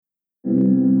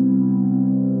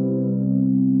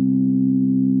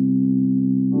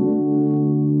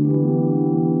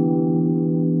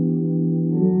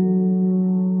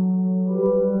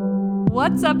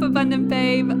What's up, Abundant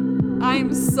Babe?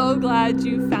 I'm so glad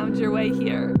you found your way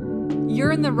here.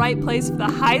 You're in the right place for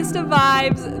the highest of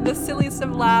vibes, the silliest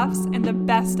of laughs, and the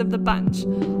best of the bunch.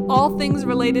 All things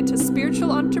related to spiritual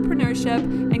entrepreneurship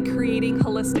and creating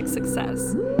holistic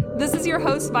success. This is your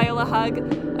host, Viola Hug,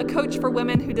 a coach for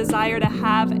women who desire to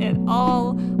have it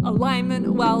all: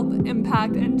 alignment, wealth,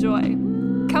 impact, and joy.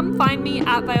 Come find me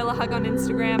at Viola Hug on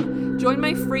Instagram, join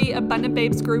my free Abundant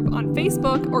Babes group on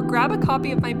Facebook, or grab a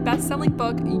copy of my best-selling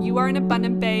book, You Are an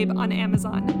Abundant Babe, on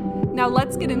Amazon. Now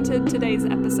let's get into today's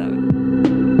episode.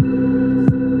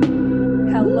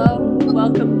 Hello,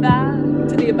 welcome back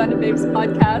to the Abundant Babes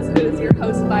podcast. It is your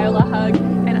host, Viola Hug,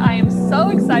 and I am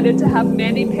so excited to have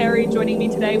Mandy Perry joining me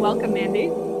today. Welcome,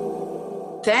 Mandy.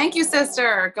 Thank you,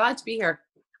 sister. Glad to be here.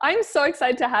 I'm so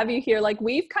excited to have you here. Like,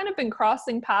 we've kind of been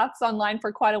crossing paths online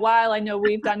for quite a while. I know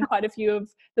we've done quite a few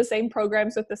of the same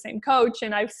programs with the same coach,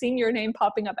 and I've seen your name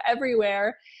popping up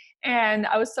everywhere. And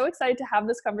I was so excited to have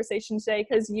this conversation today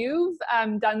because you've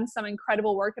done some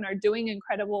incredible work and are doing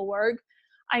incredible work.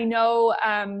 I know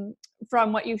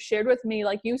from what you've shared with me,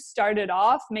 like, you started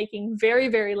off making very,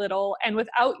 very little, and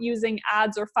without using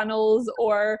ads or funnels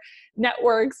or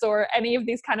networks or any of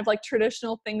these kind of like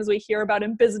traditional things we hear about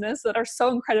in business that are so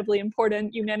incredibly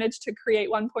important, you managed to create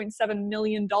 $1.7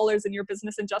 million in your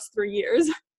business in just 3 years.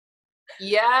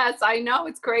 Yes, I know.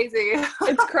 It's crazy.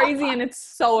 It's crazy, and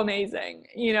it's so amazing.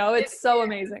 You know, it's so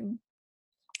amazing.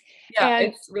 Yeah,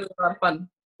 and it's really a lot of fun.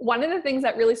 One of the things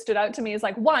that really stood out to me is,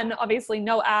 like, one, obviously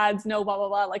no ads, no blah, blah,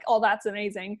 blah, like all that's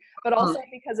amazing. But also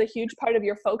because a huge part of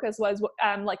your focus was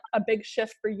like a big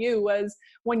shift for you was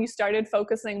when you started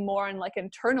focusing more on like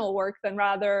internal work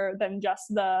rather than just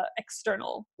the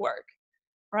external work,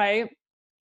 right?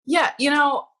 Yeah, you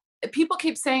know, people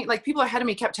keep saying, like, people ahead of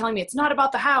me kept telling me, it's not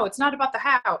about the how, it's not about the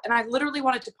how. And I literally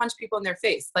wanted to punch people in their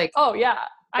face. Like, oh yeah,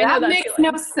 I know that that makes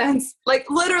feeling. no sense. Like,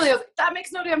 literally, I was like, that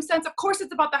makes no damn sense. Of course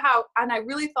it's about the how. And I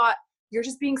really thought, you're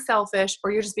just being selfish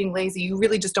or you're just being lazy. You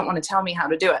really just don't want to tell me how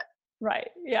to do it. Right.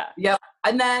 Yeah. Yep.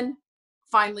 And then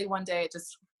finally one day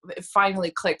it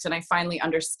finally clicked and I finally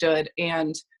understood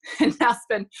and now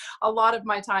spend a lot of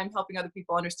my time helping other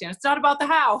people understand it's not about the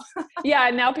how. Yeah.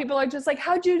 And now people are just like,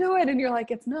 how'd you do it? And you're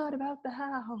like, it's not about the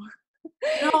how.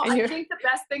 No, I think the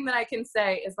best thing that I can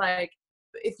say is, like,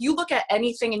 if you look at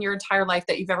anything in your entire life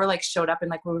that you've ever like showed up and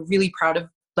like were really proud of,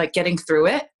 like, getting through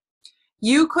it,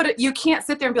 you can't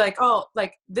sit there and be like, oh,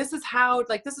 like, this is how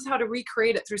to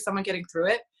recreate it through someone getting through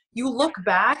it. You look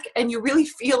back and you really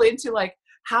feel into like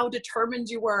how determined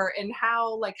you were and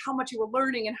how much you were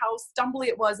learning and how stumbly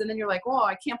it was. And then you're like, oh,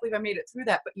 I can't believe I made it through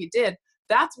that. But you did.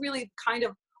 That's really kind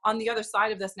of on the other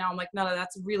side of this now. I'm like, no,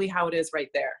 that's really how it is right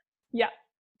there. Yeah,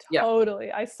 totally.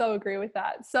 Yeah. I so agree with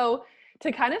that. So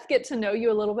to kind of get to know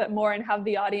you a little bit more and have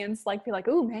the audience like be like,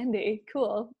 oh, Mandy,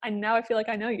 cool. And now I feel like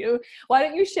I know you. Why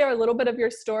don't you share a little bit of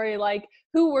your story? Like,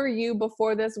 who were you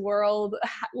before this world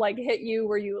like hit you?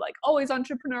 Were you like always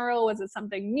entrepreneurial? Was it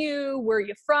something new? Where are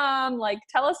you from? Like,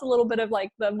 tell us a little bit of like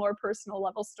the more personal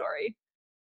level story.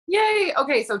 Yay.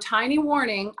 Okay. So, tiny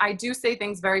warning. I do say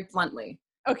things very bluntly.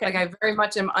 Okay. Like, I very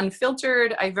much am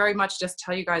unfiltered. I very much just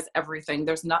tell you guys everything.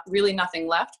 There's not really nothing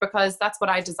left because that's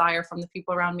what I desire from the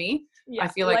people around me. Yeah, I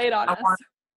feel like lay it on us.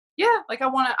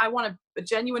 I want a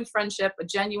genuine friendship, a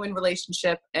genuine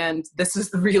relationship. And this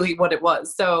is really what it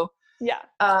was. So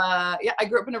I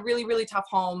grew up in a really, really tough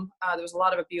home. There was a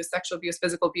lot of abuse, sexual abuse,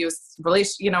 physical abuse,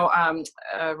 religious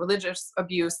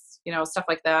abuse, stuff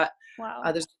like that. Wow.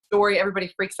 There's a story everybody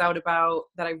freaks out about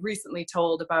that I recently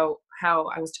told about how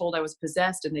I was told I was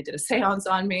possessed and they did a seance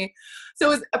on me. So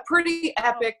it was a pretty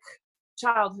epic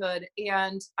childhood.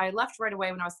 And I left right away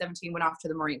when I was 17, went off to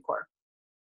the Marine Corps.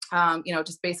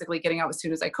 Just basically getting out as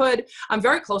soon as I could. I'm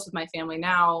very close with my family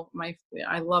now.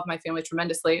 I love my family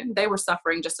tremendously, and they were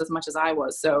suffering just as much as I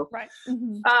was. So right.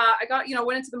 Mm-hmm. I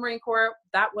went into the Marine Corps.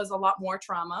 That was a lot more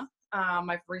trauma.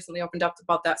 I've recently opened up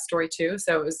about that story too.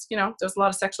 So it was, there's a lot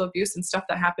of sexual abuse and stuff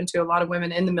that happened to a lot of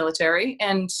women in the military,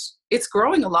 and it's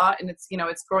growing a lot, and it's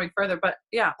growing further, but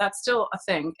yeah, that's still a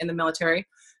thing in the military.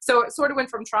 So it sort of went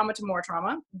from trauma to more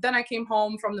trauma. Then I came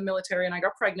home from the military and I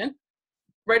got pregnant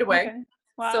right away. Okay.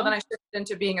 Wow. So then I shifted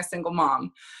into being a single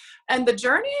mom. And the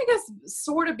journey, I guess,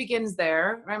 sort of begins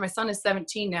there, right? My son is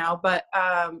 17 now, but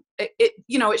it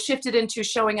shifted into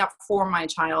showing up for my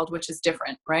child, which is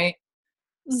different, right?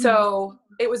 Mm-hmm. So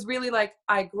it was really like,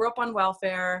 I grew up on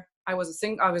welfare. I was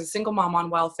a single mom on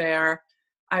welfare.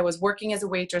 I was working as a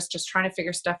waitress, just trying to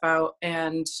figure stuff out.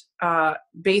 And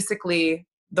basically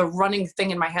the running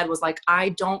thing in my head was like, I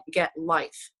don't get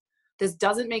life. This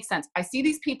doesn't make sense. I see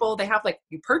these people, they have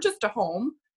you purchased a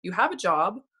home, you have a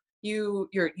job, you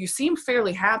seem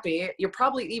fairly happy. You're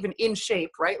probably even in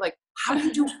shape, right? Like, how do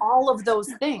you do all of those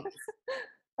things?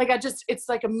 Like, it's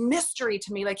like a mystery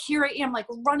to me. Like, here I am, like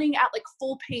running at like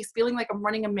full pace, feeling like I'm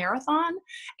running a marathon.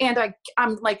 And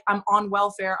I'm on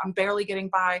welfare. I'm barely getting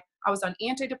by. I was on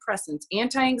antidepressants,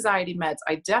 anti-anxiety meds.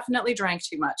 I definitely drank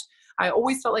too much. I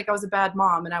always felt like I was a bad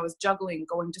mom, and I was juggling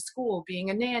going to school,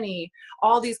 being a nanny,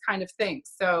 all these kind of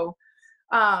things. So,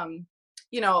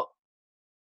 you know,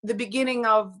 the beginning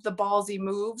of the ballsy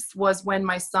moves was when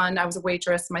I was a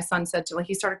waitress. My son said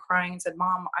he started crying and said,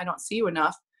 "Mom, I don't see you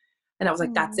enough." And I was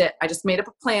like, that's it. I just made up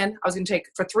a plan. I was going to take,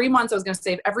 for 3 months, I was going to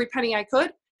save every penny I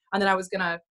could. And then I was going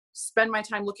to spend my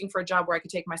time looking for a job where I could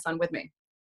take my son with me.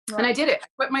 Right. And I did it. I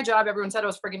quit my job. Everyone said I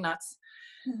was friggin' nuts.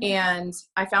 And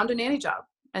I found a nanny job.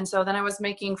 And so then I was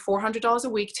making $400 a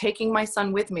week, taking my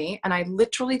son with me. And I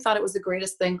literally thought it was the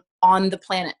greatest thing on the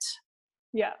planet.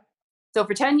 Yeah. So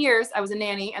for 10 years, I was a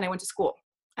nanny, and I went to school.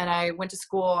 And I went to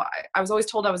school. I was always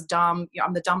told I was dumb. You know,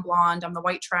 I'm the dumb blonde. I'm the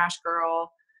white trash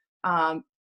girl.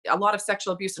 A lot of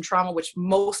sexual abuse and trauma, which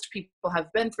most people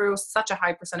have been through. Such a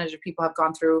high percentage of people have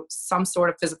gone through some sort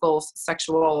of physical,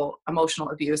 sexual, emotional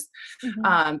abuse.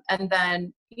 And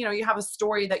then, you know, you have a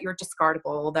story that you're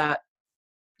discardable, that,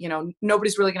 you know,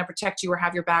 nobody's really going to protect you or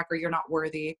have your back, or you're not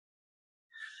worthy.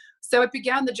 So it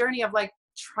began the journey of like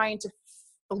trying to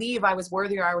believe I was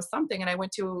worthy or I was something. And I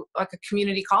went to like a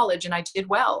community college, and I did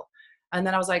well. And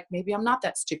then I was like, maybe I'm not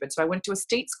that stupid. So I went to a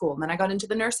state school, and then I got into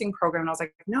the nursing program, and I was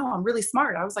like, no, I'm really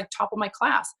smart. I was like top of my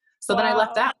class. So then I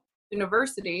left that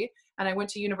university, and I went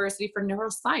to university for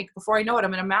neuropsych. Before I know it,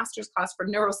 I'm in a master's class for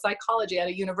neuropsychology at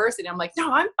a university. I'm like,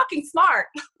 no, I'm fucking smart.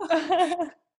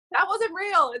 That wasn't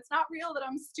real. It's not real that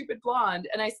I'm stupid blonde.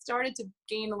 And I started to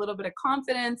gain a little bit of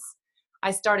confidence.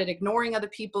 I started ignoring other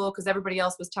people because everybody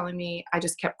else was telling me. I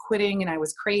just kept quitting, and I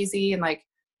was crazy. And like,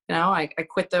 you know, I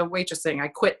quit the waitressing, I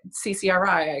quit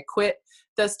CCRI, I quit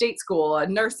the state school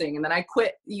and nursing, and then I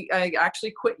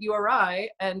actually quit URI,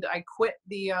 and I quit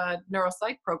the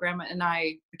neuropsych program, and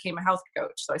I became a health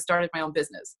coach. So I started my own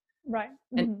business. Right.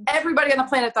 And everybody on the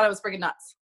planet thought I was freaking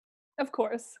nuts. Of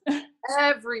course.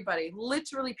 Everybody,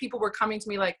 literally people were coming to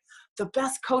me like, the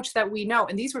best coach that we know.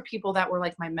 And these were people that were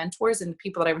like my mentors and the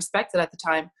people that I respected at the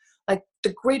time. Like,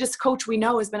 the greatest coach we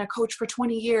know has been a coach for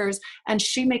 20 years and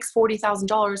she makes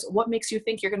 $40,000. What makes you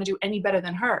think you're going to do any better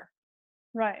than her?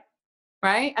 Right.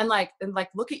 Right. And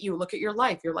look at you, look at your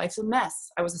life. Your life's a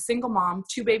mess. I was a single mom,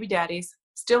 2 baby daddies,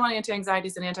 still on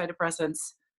anti-anxieties and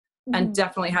antidepressants, and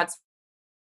definitely had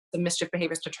some mischief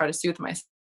behaviors to try to soothe myself.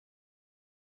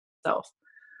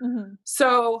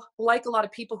 So like a lot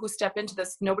of people who step into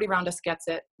this, nobody around us gets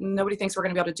it. Nobody thinks we're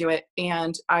going to be able to do it.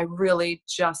 And I really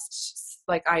just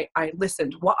I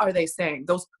listened. What are they saying?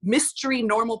 Those mystery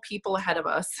normal people ahead of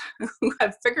us who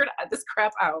have figured this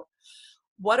crap out.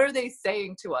 What are they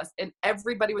saying to us? And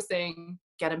everybody was saying,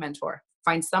 get a mentor,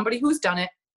 find somebody who's done it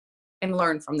and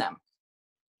learn from them.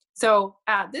 So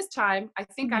at this time, I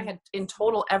think I had in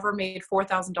total ever made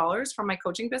 $4,000 from my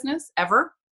coaching business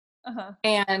ever.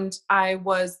 And I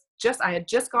had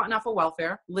just gotten off of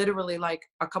welfare, literally like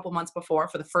a couple months before,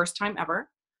 for the first time ever.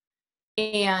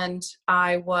 And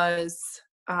I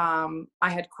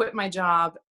had quit my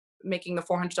job making the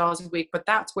 $400 a week, but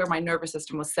that's where my nervous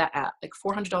system was set at. Like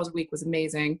 $400 a week was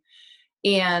amazing.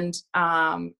 And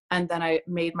then I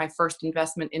made my first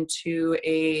investment into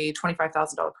a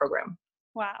 $25,000 program.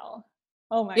 Wow.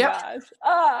 Oh my gosh.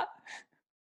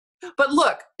 But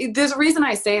look, there's a reason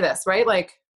I say this, right?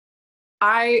 Like,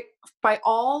 I, by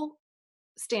all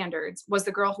standards, was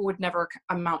the girl who would never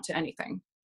amount to anything.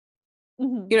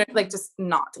 You know, like just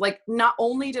not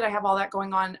only did I have all that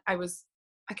going on, I was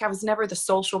never the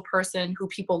social person who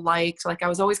people liked. Like, I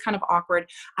was always kind of awkward.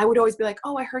 I would always be like,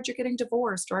 oh, I heard you're getting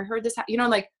divorced, or I heard this, you know,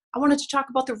 like I wanted to talk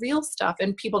about the real stuff,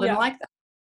 and people didn't like that.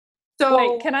 So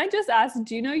wait, can I just ask,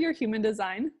 do you know your human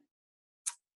design?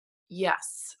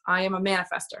 Yes, I am a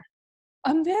manifester.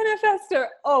 A manifester.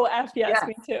 Oh, yes,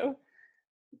 me too.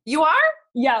 You are?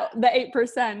 Yeah, the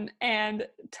 8%, and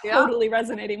totally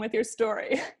resonating with your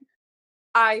story.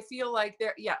 I feel like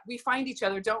we find each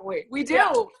other, don't we? We do.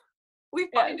 Yeah. We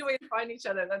find a way to find each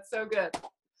other. That's so good.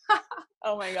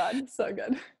 Oh my God, so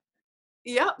good.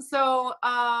 Yeah. So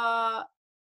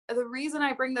the reason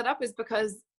I bring that up is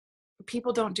because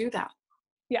people don't do that.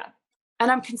 Yeah.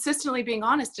 And I'm consistently being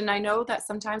honest. And I know that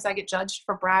sometimes I get judged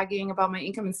for bragging about my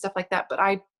income and stuff like that, but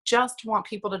I just want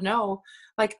people to know,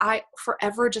 like, I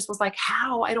forever just was like,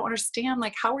 how? I don't understand.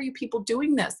 Like, how are you people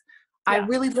doing this? Yeah. I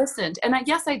really listened. And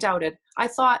yes, I doubted. I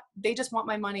thought they just want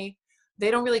my money.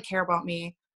 They don't really care about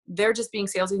me. They're just being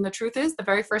salesy. And the truth is, the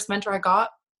very first mentor I got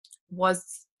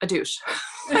was a douche.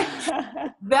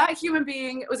 That human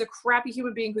being was a crappy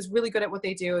human being who's really good at what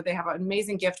they do. They have an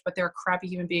amazing gift, but they're a crappy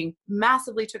human being,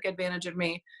 massively took advantage of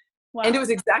me. Wow. And it was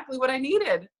exactly what I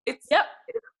needed. Yep.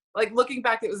 Like looking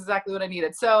back, it was exactly what I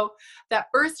needed. So that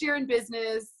first year in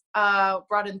business,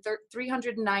 brought in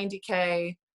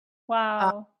 $390K.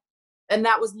 Wow. And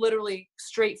that was literally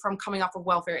straight from coming off of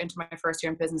welfare into my first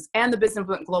year in business, and the business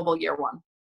went global year one.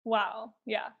 Wow.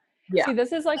 Yeah. Yeah. See,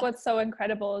 this is like what's so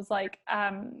incredible is like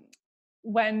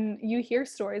when you hear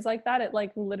stories like that, it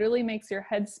like literally makes your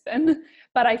head spin.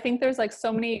 But I think there's like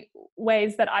so many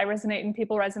ways that I resonate and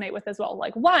people resonate with as well.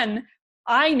 Like one,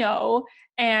 I know,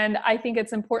 and I think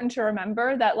it's important to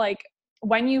remember that like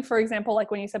when you, for example, like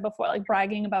when you said before, like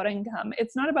bragging about income,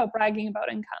 it's not about bragging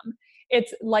about income.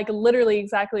 It's like literally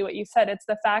exactly what you said. It's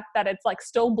the fact that it's like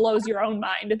still blows your own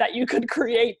mind that you could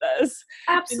create this.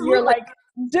 Absolutely. And you're like,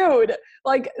 dude,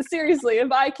 like seriously,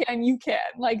 if I can, you can.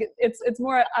 Like it's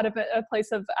more out of a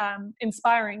place of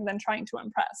inspiring than trying to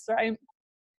impress, right?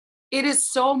 It is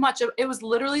so much of, it was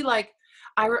literally like,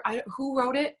 who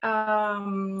wrote it?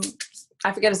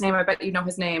 I forget his name. I bet you know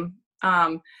his name.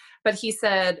 But he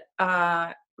said,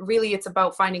 really, it's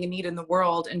about finding a need in the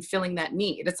world and filling that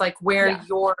need. It's like where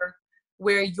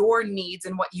your needs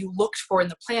and what you looked for in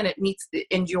the planet meets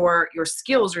in your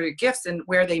skills or your gifts, and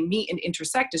where they meet and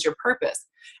intersect is your purpose.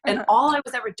 And all I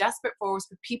was ever desperate for was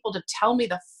for people to tell me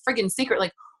the friggin' secret,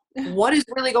 like what is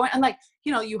really going on. Like,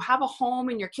 you know, you have a home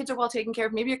and your kids are well taken care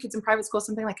of. Maybe your kids in private school,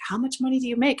 something like, how much money do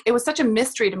you make? It was such a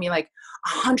mystery to me. Like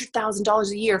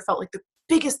 $100,000 a year felt like the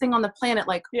biggest thing on the planet.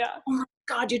 Like, oh my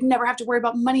God, you'd never have to worry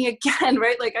about money again.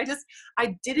 Right? Like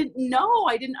I didn't know.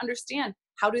 I didn't understand.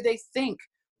 How do they think?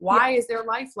 Why is their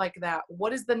life like that?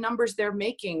 What is the numbers they're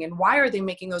making, and why are they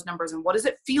making those numbers, and what does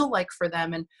it feel like for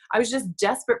them? And I was just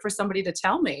desperate for somebody to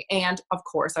tell me. And of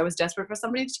course I was desperate for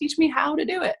somebody to teach me how to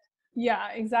do it. Yeah,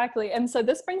 exactly. And so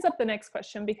this brings up the next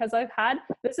question, because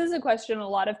this is a question a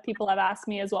lot of people have asked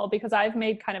me as well, because I've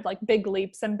made kind of like big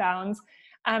leaps and bounds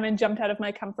and jumped out of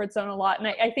my comfort zone a lot. And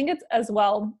I think it's as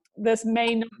well, this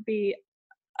may not be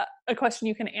a question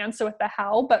you can answer with the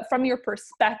how, but from your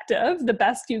perspective, the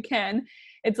best you can,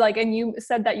 it's like, and you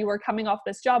said that you were coming off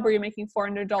this job where you're making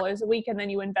 $400 a week and then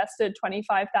you invested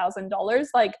 $25,000.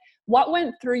 Like what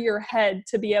went through your head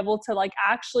to be able to like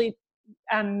actually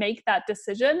make that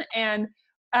decision? And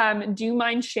do you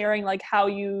mind sharing like how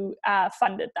you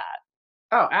funded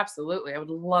that? Oh, absolutely. I would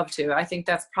love to. I think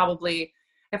that's probably,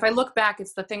 if I look back,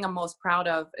 it's the thing I'm most proud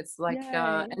of. It's like,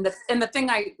 and the thing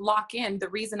I lock in, the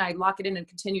reason I lock it in and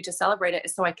continue to celebrate it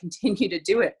is so I continue to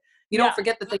do it. You don't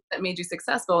forget the things that made you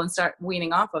successful and start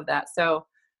weaning off of that. So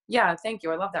yeah, thank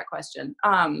you. I love that question.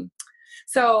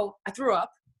 So I threw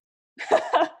up.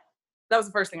 That was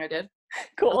the first thing I did.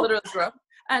 Cool. I literally threw up.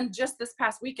 And just this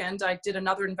past weekend, I did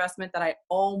another investment that I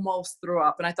almost threw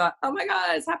up. And I thought, oh my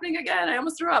God, it's happening again. I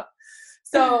almost threw up.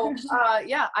 So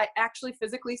I actually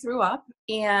physically threw up,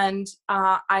 and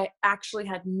I actually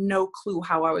had no clue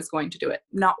how I was going to do it.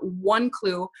 Not one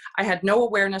clue. I had no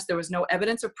awareness. There was no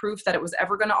evidence or proof that it was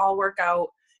ever going to all work out.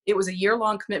 It was a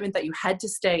year-long commitment that you had to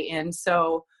stay in.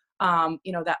 So,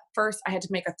 that first I had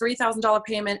to make a $3,000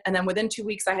 payment. And then within 2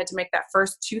 weeks, I had to make that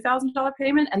first $2,000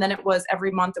 payment. And then it was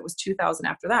every month, it was $2,000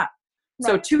 after that.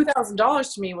 Right. So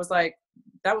 $2,000 to me was like,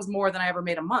 that was more than I ever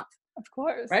made a month. Of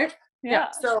course. Right.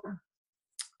 Yeah. So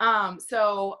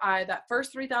that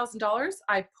first $3,000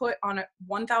 I put on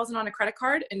 $1,000 on a credit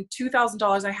card, and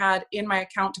 $2,000 I had in my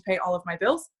account to pay all of my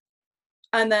bills.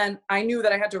 And then I knew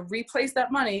that I had to replace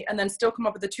that money and then still come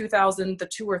up with the $2,000, the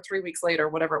 2 or 3 weeks later,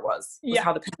 whatever it was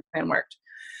how the payment plan worked.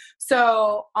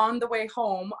 So on the way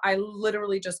home, I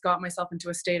literally just got myself into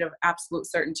a state of absolute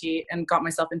certainty and got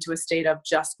myself into a state of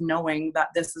just knowing that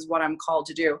this is what I'm called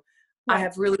to do. I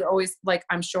have really always, like,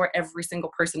 I'm sure every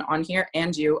single person on here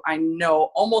and you, I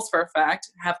know almost for a fact,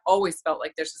 have always felt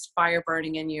like there's this fire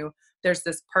burning in you. There's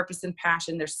this purpose and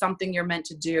passion. There's something you're meant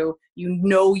to do. You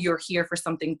know you're here for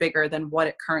something bigger than what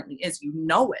it currently is. You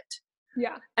know it.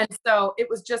 Yeah. And so it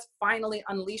was just finally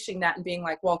unleashing that and being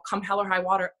like, well, come hell or high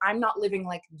water, I'm not living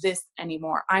like this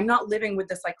anymore. I'm not living with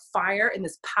this like fire and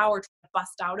this power to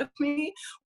bust out of me.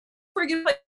 Friggin'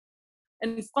 like,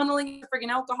 and funneling friggin'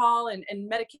 alcohol and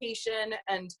medication,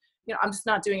 and I'm just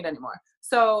not doing it anymore.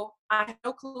 So I had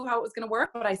no clue how it was going to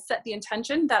work, but I set the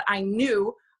intention that I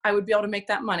knew I would be able to make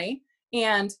that money.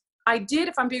 And I did,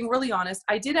 if I'm being really honest,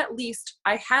 I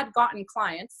had gotten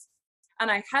clients, and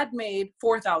I had made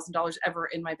 $4,000 ever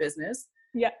in my business.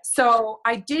 Yeah. So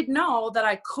I did know that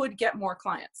I could get more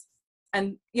clients.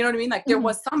 And you know what I mean? Like there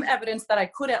was some evidence that I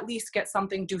could at least get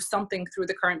something, do something through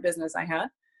the current business I had.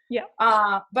 Yeah.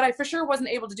 But I for sure wasn't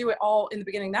able to do it all in the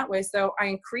beginning that way. So I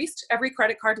increased every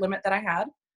credit card limit that I had.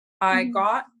 I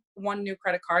got one new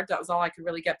credit card. That was all I could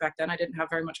really get back then. I didn't have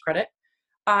very much credit.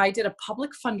 I did a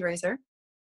public fundraiser,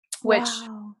 which,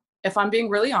 Wow. if I'm being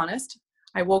really honest,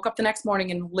 I woke up the next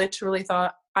morning and literally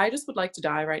thought, I just would like to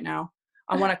die right now.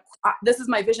 I want to, this is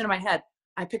my vision in my head.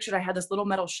 I pictured I had this little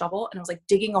metal shovel and I was like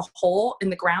digging a hole in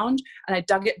the ground, and I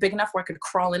dug it big enough where I could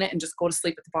crawl in it and just go to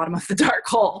sleep at the bottom of the dark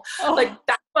hole. Oh. Like,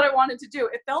 that's what I wanted to do.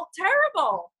 It felt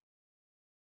terrible.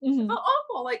 Mm-hmm. It felt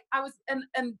awful. Like I was, and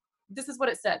this is what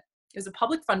it said. It was a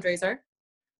public fundraiser,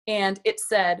 and it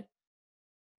said,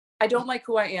 I don't like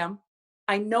who I am.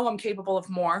 I know I'm capable of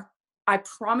more. I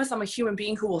promise I'm a human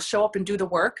being who will show up and do the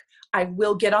work. I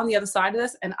will get on the other side of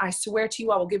this, and I swear to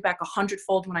you, I will give back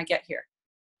 100-fold when I get here.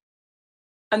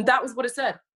 And that was what it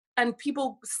said. And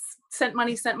people sent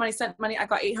money. I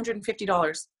got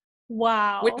 $850.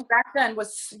 Wow. Which back then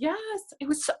was, yes, it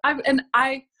was.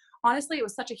 I honestly, it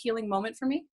was such a healing moment for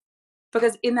me,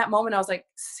 because in that moment I was like,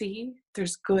 see,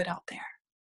 there's good out there.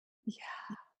 Yeah.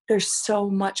 There's so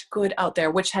much good out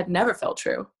there, which had never felt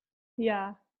true.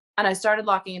 Yeah. And I started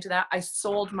locking into that. I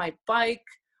sold my bike.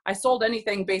 I sold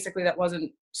anything basically that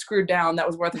wasn't screwed down, that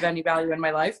was worth of any value in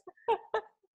my life.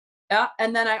 Yeah.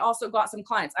 And then I also got some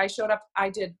clients. I showed up, I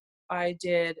did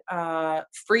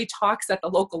free talks at the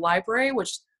local library,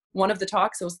 which one of the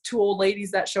talks, it was two old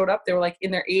ladies that showed up. They were like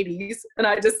in their 80s. And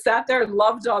I just sat there and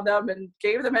loved on them and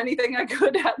gave them anything I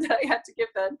could that I had to give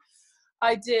them.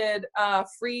 I did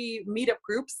free meetup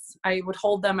groups. I would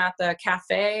hold them at the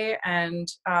cafe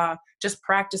and just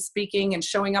practice speaking and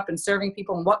showing up and serving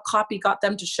people, and what copy got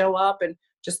them to show up, and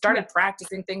just started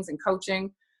practicing things and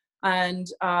coaching. And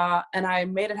I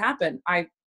made it happen. I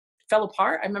fell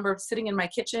apart. I remember sitting in my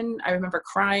kitchen. I remember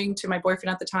crying to my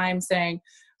boyfriend at the time, saying,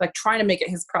 like, trying to make it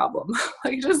his problem,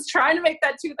 like just trying to make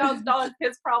that $2,000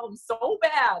 his problem so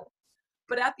bad.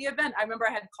 But at the event, I remember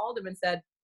I had called him and said,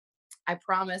 I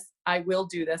promise I will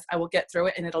do this. I will get through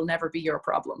it, and it'll never be your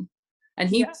problem. And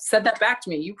he said that back to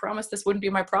me. You promised this wouldn't be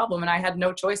my problem. And I had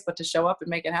no choice but to show up and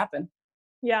make it happen.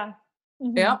 Yeah.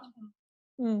 Mm-hmm. Yeah.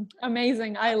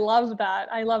 Amazing. I love that.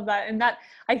 And that,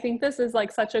 I think this is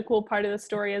like such a cool part of the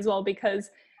story as well, because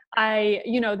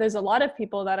there's a lot of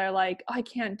people that are like, oh, I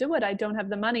can't do it. I don't have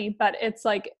the money. But it's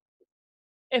like,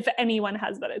 if anyone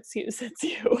has that excuse, it's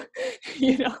you,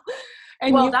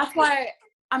 And well, that's why,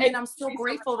 I'm so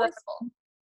grateful that,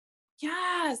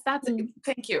 yes,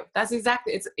 thank you. That's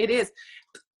exactly, it is.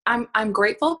 I'm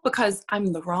grateful because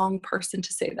I'm the wrong person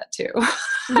to say that to.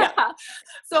 Yeah.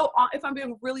 So if I'm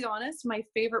being really honest, my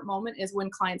favorite moment is when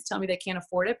clients tell me they can't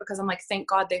afford it, because I'm like, thank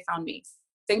God they found me.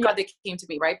 Thank God they came to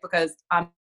me, right? Because I'm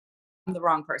the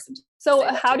wrong person.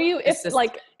 So how do you, it's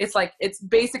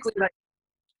basically like,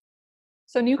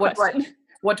 so new question.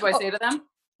 What do I say to them?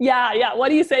 Yeah. What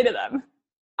do you say to them?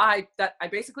 I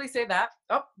basically say that,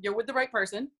 oh, you're with the right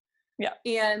person. Yeah.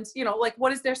 And, like,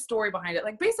 what is their story behind it?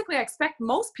 Like, basically, I expect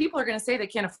most people are going to say they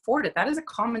can't afford it. That is a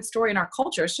common story in our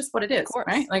culture. It's just what it is,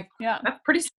 right? Like, that's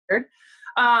pretty standard.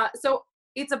 So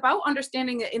it's about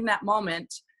understanding that in that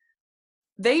moment,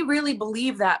 they really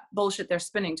believe that bullshit they're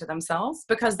spinning to themselves,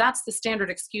 because that's the standard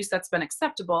excuse that's been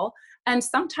acceptable. And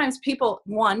sometimes people,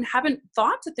 one, haven't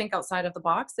thought to think outside of the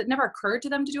box. It never occurred to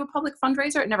them to do a public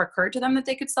fundraiser. It never occurred to them that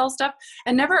they could sell stuff,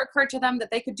 and never occurred to them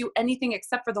that they could do anything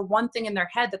except for the one thing in their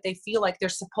head that they feel like they're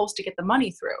supposed to get the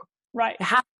money through. Right. It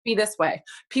has to be this way.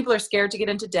 People are scared to get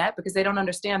into debt because they don't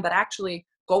understand that actually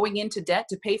going into debt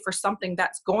to pay for something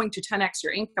that's going to 10x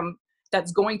your income,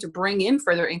 that's going to bring in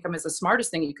further income, is the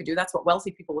smartest thing you could do. That's what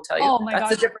wealthy people will tell you. Oh my That's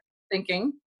God. a different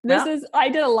thinking. I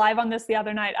did a live on this the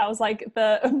other night. I was like,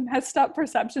 the messed up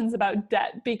perceptions about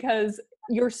debt, because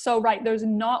you're so right. There's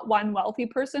not one wealthy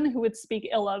person who would speak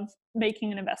ill of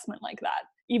making an investment like that,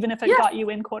 even if it got you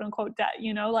in quote unquote debt,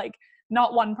 like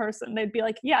not one person. They'd be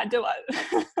like, yeah, do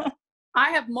it.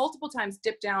 I have multiple times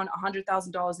dipped down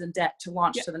 $100,000 in debt to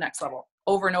launch to the next level.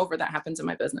 Over and over, that happens in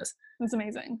my business. That's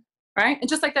amazing. Right? And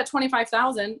just like that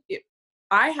 25,000,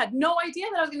 I had no idea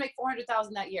that I was going to make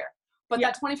 400,000 that year. But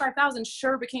that 25,000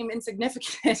 sure became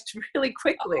insignificant really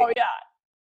quickly. Oh yeah.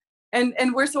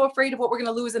 And we're so afraid of what we're going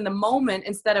to lose in the moment,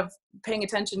 instead of paying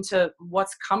attention to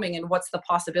what's coming and what's the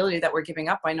possibility that we're giving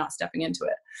up by not stepping into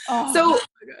it. Oh, so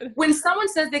when someone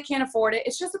says they can't afford it,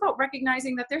 it's just about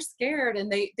recognizing that they're scared,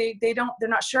 and they're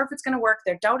not sure if it's going to work.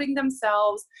 They're doubting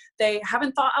themselves. They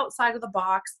haven't thought outside of the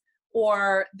box,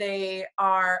 or they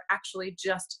are actually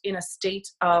just in a state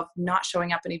of not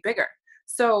showing up any bigger.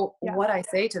 So what I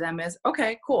say to them is,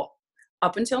 okay, cool.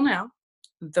 Up until now,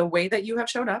 the way that you have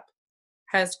showed up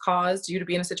has caused you to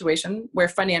be in a situation where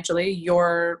financially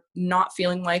you're not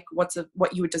feeling like what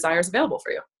you would desire is available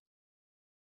for you.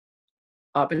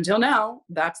 Up until now,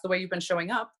 that's the way you've been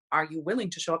showing up. Are you willing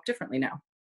to show up differently now?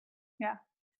 Yeah.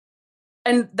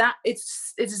 And that it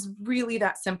is really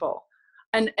that simple.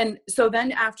 And so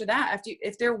then after that,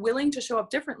 if they're willing to show up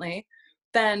differently,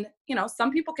 then, you know, some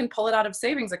people can pull it out of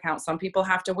savings accounts. Some people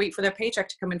have to wait for their paycheck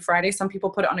to come in Friday. Some people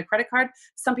put it on a credit card.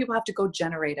 Some people have to go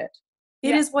generate it.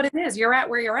 It is what it is. You're at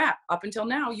where you're at. Up until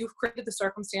now, you've created the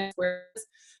circumstance where it is.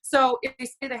 So if they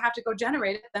say they have to go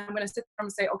generate it, then I'm going to sit there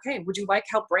and say, okay, would you like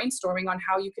help brainstorming on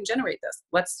how you can generate this?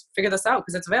 Let's figure this out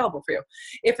because it's available for you.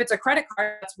 If it's a credit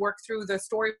card, let's work through the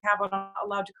story we have on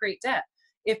allowed to create debt.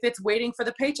 If it's waiting for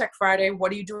the paycheck Friday,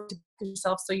 what are you doing to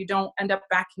yourself so you don't end up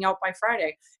backing out by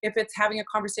Friday? If it's having a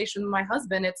conversation with my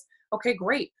husband, it's okay,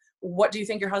 great. What do you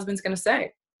think your husband's going to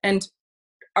say? And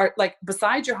are like,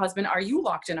 besides your husband, are you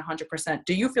locked in 100%?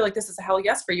 Do you feel like this is a hell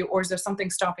yes for you? Or is there something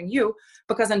stopping you?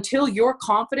 Because until you're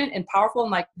confident and powerful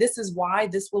and like, this is why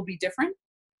this will be different,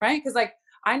 right? Because like,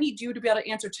 I need you to be able to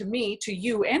answer to me, to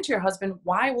you, and to your husband,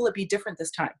 why will it be different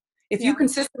this time? If you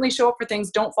consistently show up for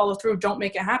things, don't follow through, don't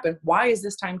make it happen, why is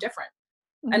this time different?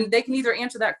 Mm-hmm. And they can either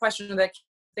answer that question or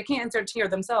they can't answer it to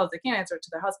themselves. They can't answer it to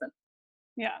their husband.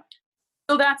 Yeah.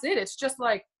 So that's it. It's just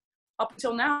like, up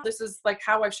until now, this is like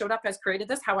how I've showed up has created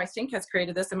this, how I think has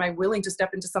created this. Am I willing to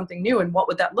step into something new? And what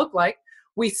would that look like?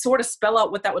 We sort of spell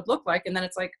out what that would look like. And then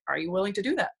it's like, are you willing to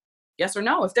do that? Yes or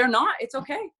no? If they're not, it's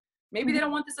okay. Maybe they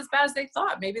don't want this as bad as they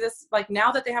thought. Maybe this, like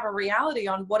now that they have a reality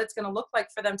on what it's going to look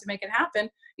like for them to make it happen,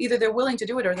 either they're willing to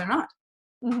do it or they're not.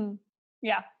 Mm-hmm.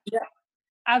 Yeah. Yeah.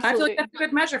 Absolutely. I feel like that's a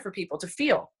good measure for people to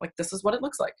feel like this is what it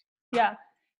looks like. Yeah,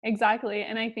 exactly.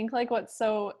 And I think like what's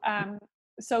so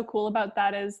cool about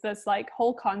that is this like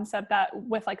whole concept that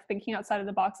with like thinking outside of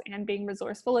the box and being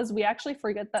resourceful is we actually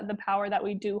forget that the power that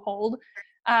we do hold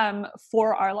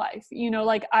for our life. You know,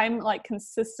 like I'm like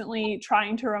consistently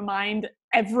trying to remind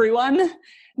everyone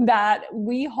that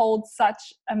we hold such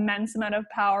immense amount of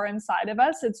power inside of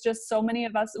us. It's just so many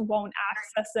of us won't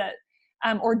access it.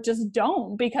 Or just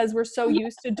don't, because we're so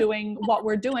used to doing what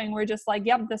we're doing. We're just like,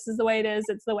 yep, this is the way it is.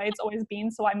 It's the way it's always been.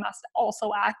 So I must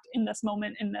also act in this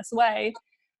moment in this way.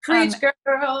 Preach,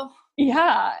 girl.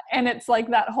 Yeah. And it's like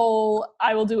that whole,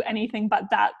 I will do anything but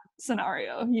that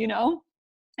scenario, you know?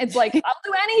 It's like, I'll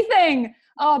do anything.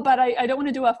 Oh, but I don't want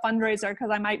to do a fundraiser because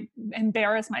I might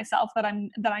embarrass myself that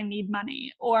I need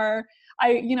money. Or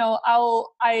I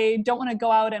don't want to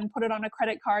go out and put it on a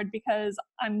credit card because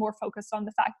I'm more focused on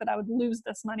the fact that I would lose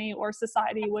this money or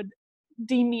society would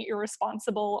deem me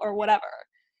irresponsible or whatever.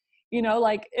 You know,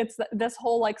 like it's this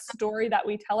whole like story that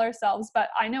we tell ourselves. But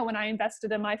I know when I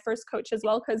invested in my first coach as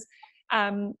well, because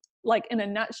like in a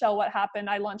nutshell, what happened,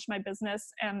 I launched my business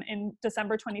in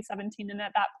December 2017. And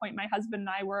at that point, my husband and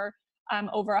I were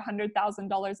over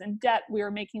 $100,000 in debt. We were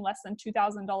making less than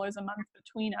 $2,000 a month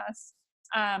between us.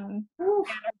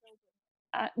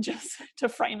 Just to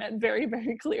frame it very,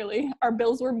 very clearly, our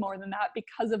bills were more than that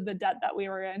because of the debt that we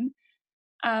were in.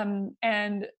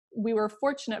 And we were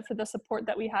fortunate for the support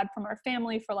that we had from our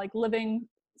family for like living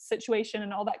situation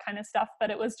and all that kind of stuff. But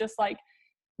it was just like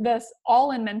this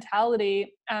all-in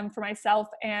mentality for myself.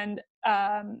 And,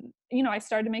 I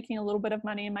started making a little bit of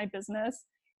money in my business.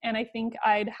 And I think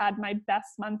I'd had my best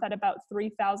month at about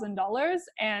 $3,000.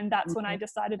 And that's when I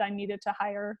decided I needed to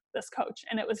hire this coach.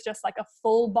 And it was just like a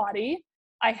full body,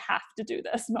 I have to do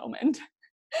this moment.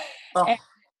 Oh. And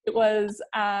it was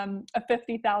a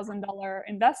 $50,000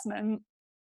 investment.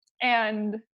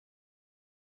 And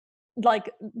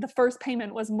like the first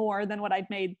payment was more than what I'd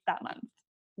made that month.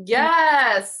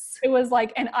 Yes. It was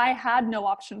like, and I had no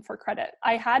option for credit.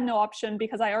 I had no option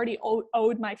because I already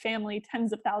owed my family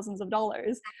tens of thousands of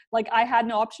dollars. Like I had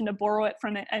no option to borrow it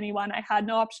from anyone. I had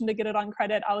no option to get it on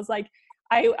credit. I was like,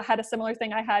 I had a similar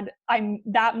thing.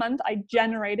 That month I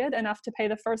generated enough to pay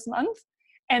the first month.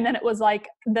 And then it was like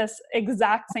this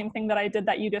exact same thing that I did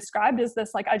that you described is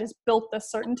this, like, I just built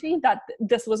this certainty that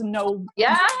this was no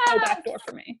backdoor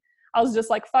for me. I was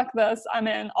just like, fuck this. I'm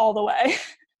in all the way.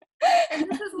 And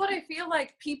this is what I feel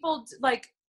like people like,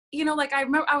 like I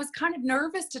remember I was kind of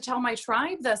nervous to tell my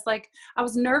tribe this, like I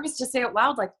was nervous to say out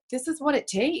loud, like, this is what it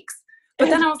takes. But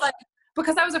then I was like,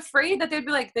 because I was afraid that they'd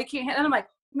be like, they can't, and I'm like,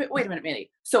 wait a minute,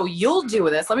 Mandy. So you'll do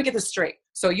this. Let me get this straight.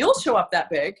 So you'll show up that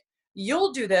big,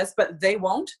 you'll do this, but they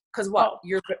won't. Cause what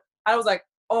I was like,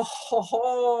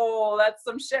 oh, that's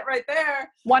some shit right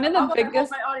there. One of the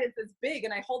biggest, my audience is big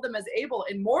and I hold them as able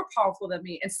and more powerful than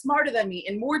me and smarter than me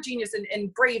and more genius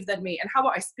and brave than me. And how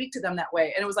about I speak to them that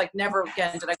way? And it was like, never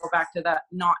again did I go back to that,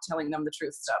 not telling them the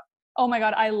truth stuff. Oh my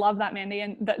God. I love that, Mandy.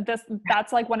 And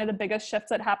that's like one of the biggest shifts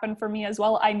that happened for me as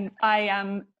well.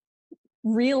 I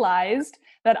realized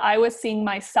that I was seeing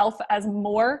myself as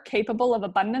more capable of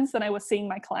abundance than I was seeing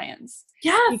my clients.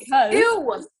 Yes. Because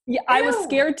Ew. I was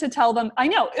scared to tell them, I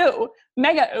know, ew,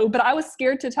 mega ew, but I was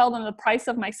scared to tell them the price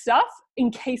of my stuff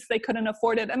in case they couldn't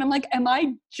afford it. And I'm like, am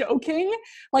I joking?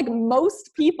 Like,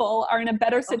 most people are in a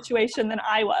better situation than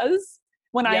I was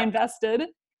when I invested.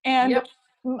 And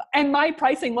and my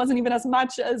pricing wasn't even as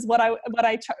much as what I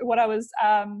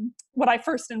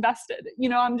first invested. You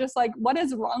know, I'm just like, what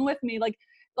is wrong with me?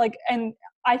 And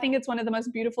I think it's one of the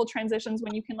most beautiful transitions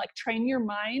when you can like train your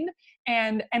mind.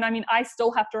 And I mean, I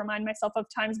still have to remind myself of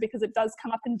times because it does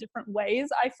come up in different ways.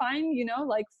 I find, you know,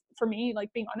 like for me,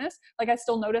 like being honest, like I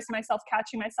still notice myself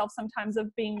catching myself sometimes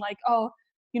of being like, oh,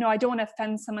 you know, I don't want to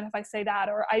offend someone if I say that,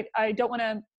 or I don't want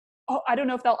to, oh, I don't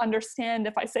know if they'll understand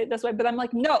if I say it this way, but I'm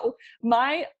like, no,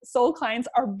 my soul clients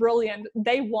are brilliant.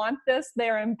 They want this.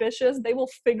 They're ambitious. They will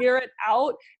figure it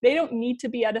out. They don't need to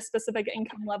be at a specific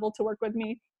income level to work with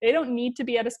me. They don't need to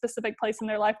be at a specific place in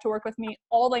their life to work with me.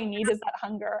 All they need is that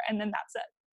hunger, and then that's it.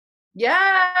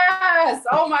 Yes.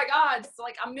 Oh my God. It's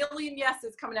like a million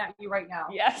yeses coming at you right now.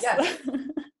 Yes.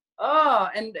 Oh,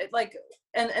 and like,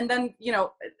 and then, you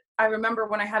know, I remember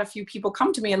when I had a few people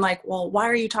come to me and like, well, why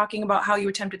are you talking about how you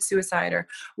attempted suicide, or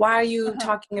why are you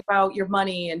talking about your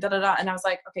money and da da da? And I was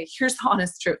like, okay, here's the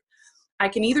honest truth. I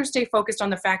can either stay focused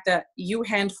on the fact that you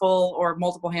handful or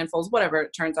multiple handfuls, whatever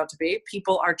it turns out to be,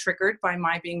 people are triggered by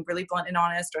my being really blunt and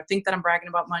honest, or think that I'm bragging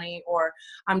about money, or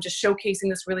I'm just showcasing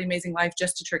this really amazing life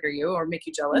just to trigger you or make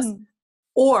you jealous.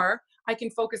 Or I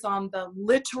can focus on the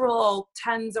literal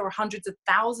tens or hundreds of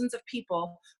thousands of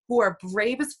people who are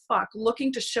brave as fuck,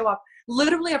 looking to show up,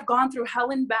 literally have gone through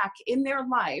hell and back in their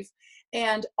life.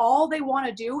 And all they want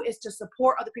to do is to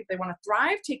support other people. They want to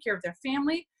thrive, take care of their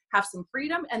family, have some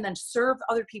freedom, and then serve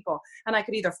other people. And I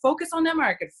could either focus on them or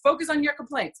I could focus on your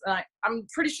complaints. And I'm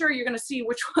pretty sure you're going to see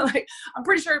which one, like, I'm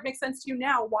pretty sure it makes sense to you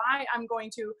now why I'm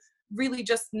going to really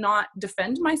just not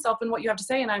defend myself in what you have to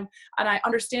say. And I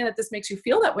understand that this makes you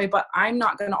feel that way, but I'm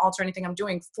not going to alter anything I'm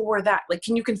doing for that. Like,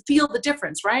 you can feel the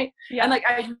difference, right? Yeah. And like,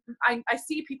 I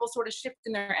see people sort of shift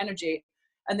in their energy,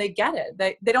 and they get it.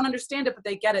 They don't understand it, but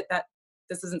they get it, that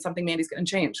this isn't something Mandy's going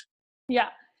to change. Yeah,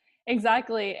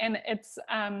 exactly. And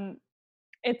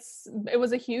it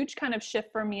was a huge kind of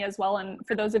shift for me as well. And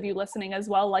for those of you listening as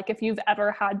well, like if you've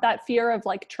ever had that fear of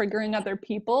like triggering other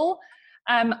people,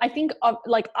 I think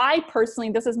like I personally,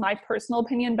 this is my personal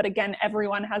opinion, but again,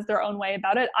 everyone has their own way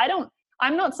about it.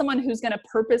 I'm not someone who's going to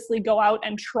purposely go out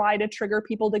and try to trigger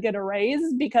people to get a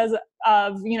raise because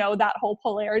of, you know, that whole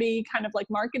polarity kind of like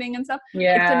marketing and stuff.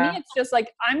 Yeah. Like, to me, it's just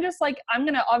like, I'm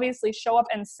going to obviously show up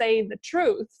and say the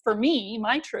truth for me,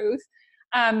 my truth.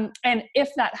 And if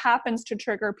that happens to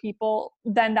trigger people,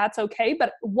 then that's okay.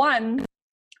 But one,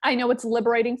 I know it's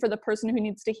liberating for the person who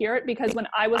needs to hear it, because when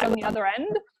I was on the other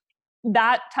end,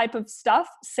 that type of stuff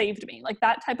saved me. Like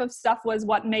that type of stuff was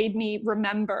what made me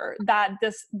remember that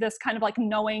this kind of like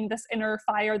knowing, this inner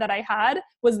fire that I had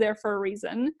was there for a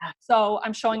reason. So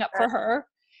I'm showing up for her.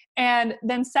 And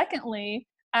then secondly,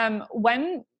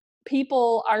 when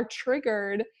people are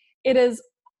triggered, it is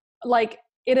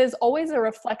always a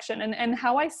reflection. And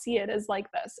how I see it is like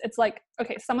this. It's like,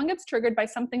 okay, someone gets triggered by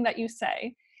something that you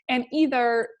say, and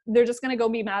either they're just going to go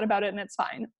be mad about it and it's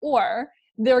fine, or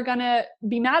they're going to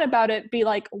be mad about it, be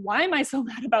like, why am I so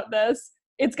mad about this?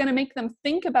 It's going to make them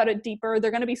think about it deeper.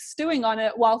 They're going to be stewing on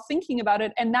it while thinking about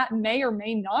it. And that may or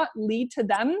may not lead to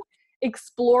them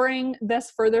exploring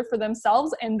this further for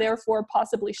themselves and therefore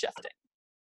possibly shifting.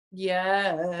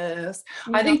 Yes.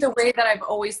 I think the way that I've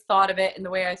always thought of it, and the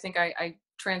way I think I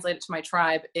translate it to my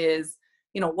tribe is,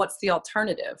 you know, what's the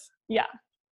alternative? Yeah.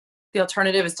 The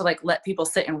alternative is to like let people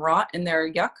sit and rot in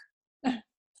their yuck.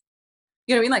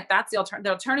 You know what I mean? Like that's the alternative.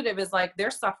 The alternative is like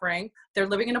they're suffering. They're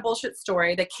living in a bullshit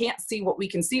story. They can't see what we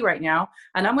can see right now.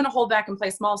 And I'm going to hold back and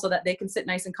play small so that they can sit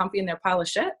nice and comfy in their pile of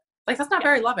shit. Like that's not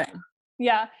very loving.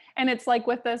 Yeah. And it's like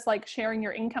with this, like sharing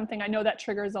your income thing, I know that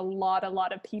triggers a lot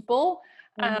of people.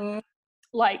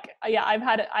 Like, yeah, I've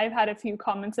had a few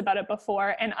comments about it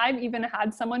before, and I've even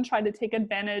had someone try to take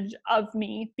advantage of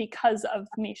me because of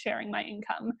me sharing my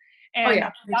income. And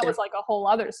that was like a whole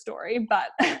other story, but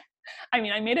I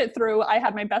mean, I made it through. I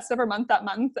had my best ever month that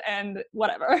month, and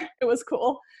whatever, it was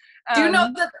cool. Do you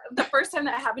know that the first time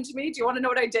that happened to me, do you want to know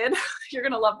what I did? You're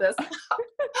going to love this.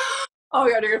 Oh my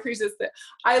God, you're going to appreciate this.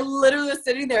 I literally was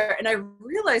sitting there and I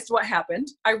realized what happened.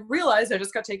 I realized I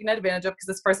just got taken advantage of because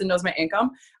this person knows my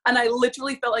income. And I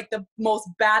literally felt like the most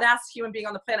badass human being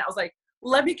on the planet. I was like,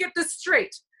 let me get this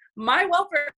straight. My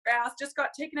welfare ass just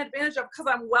got taken advantage of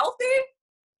because I'm wealthy.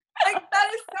 Like, that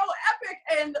is so epic.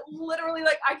 And literally,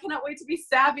 like, I cannot wait to be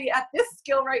savvy at this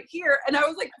skill right here. And I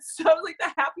was like,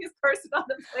 the happiest person on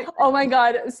the planet. Oh my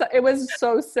God. So it was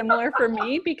so similar for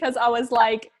me because I was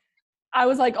like,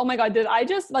 oh my God, did I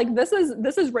just like, this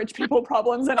is rich people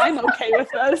problems and I'm okay with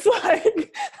this.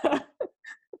 Like,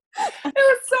 it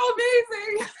was so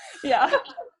amazing. Yeah.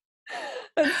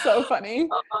 That's so funny.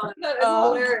 That is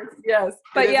hilarious. Yes.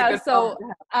 But yeah, so,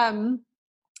 oh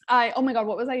my God,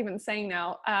 what was I even saying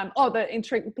now?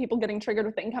 People getting triggered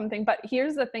with the income thing. But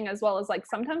here's the thing as well, is like,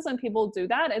 sometimes when people do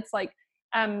that, it's like,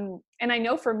 and I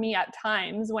know for me at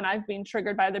times when I've been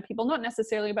triggered by other people, not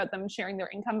necessarily about them sharing their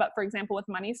income, but for example, with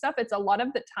money stuff, it's a lot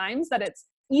of the times that it's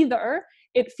either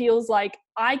it feels like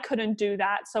I couldn't do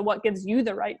that. So what gives you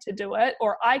the right to do it?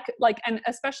 Or I could like, and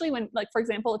especially when like, for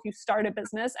example, if you start a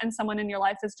business and someone in your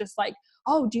life is just like,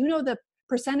 oh, do you know the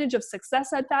percentage of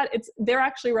success at that? They're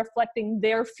actually reflecting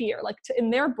their fear. Like in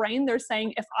their brain, they're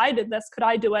saying, if I did this, could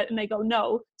I do it? And they go,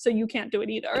 no, so you can't do it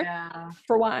either,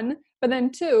 for one. But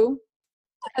then two,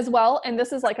 as well, and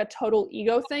this is like a total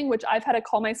ego thing, which I've had to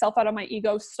call myself out on my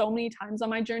ego so many times on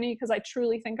my journey, because I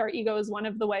truly think our ego is one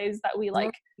of the ways that we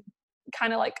like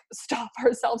kind of like stop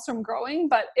ourselves from growing.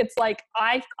 But it's like,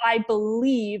 I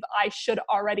believe I should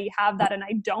already have that and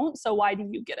I don't, so why do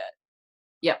you get it?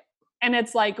 Yep. And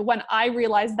it's like when I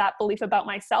realized that belief about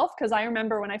myself, because I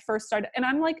remember when I first started, and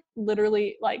I'm like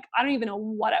literally like, I don't even know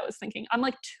what I was thinking. I'm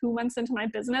like 2 months into my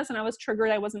business and I was triggered.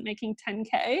 I wasn't making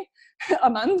 10K a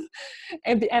month.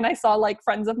 And I saw like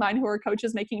friends of mine who were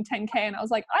coaches making 10K. And I was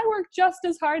like, I work just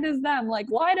as hard as them. Like,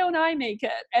 why don't I make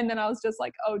it? And then I was just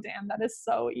like, oh, damn, that is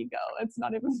so ego. It's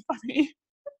not even funny.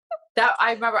 That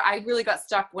I remember I really got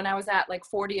stuck when I was at like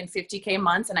 40 and 50K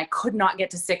months and I could not get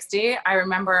to 60. I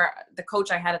remember the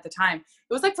coach I had at the time,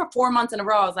 it was like for 4 months in a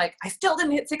row. I was like, I still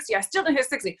didn't hit 60. I still didn't hit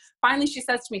 60. Finally, she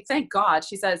says to me, thank God.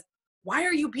 She says, why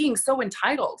are you being so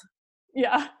entitled?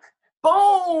 Yeah.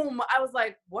 Boom. I was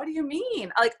like, what do you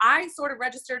mean? Like, I sort of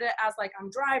registered it as like, I'm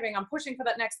driving, I'm pushing for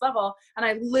that next level. And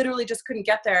I literally just couldn't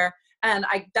get there. And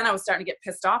then I was starting to get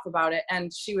pissed off about it.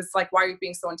 And she was like, why are you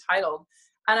being so entitled?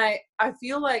 And I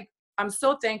feel like I'm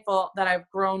so thankful that I've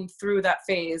grown through that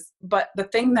phase. But the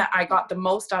thing that I got the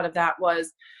most out of that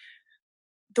was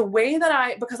the way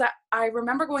that because I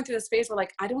remember going through this phase where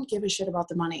like, I don't give a shit about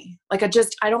the money. Like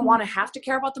I don't want to have to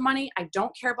care about the money. I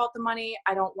don't care about the money.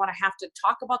 I don't want to have to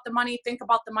talk about the money, think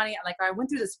about the money. Like I went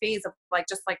through this phase of like,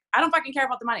 just like, I don't fucking care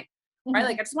about the money. Right?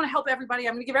 Like, I just want to help everybody.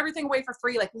 I'm going to give everything away for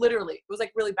free. Like literally, it was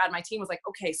like really bad. My team was like,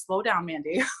 okay, slow down,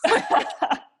 Mandy.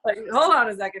 Like, hold on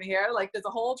a second here. Like there's a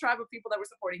whole tribe of people that were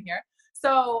supporting here.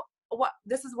 So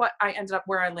this is what I ended up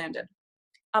where I landed.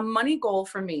 A money goal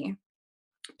for me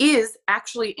is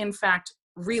actually, in fact,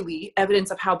 really evidence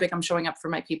of how big I'm showing up for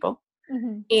my people.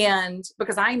 Mm-hmm. And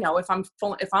because I know if I'm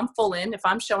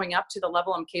showing up to the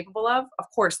level I'm capable of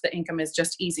course the income is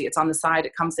just easy. It's on the side.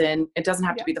 It comes in. It doesn't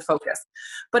have to be the focus,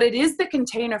 but it is the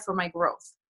container for my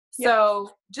growth.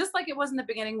 So just like it was in the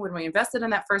beginning when we invested in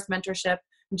that first mentorship,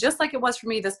 just like it was for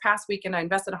me this past weekend, I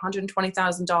invested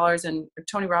 $120,000 in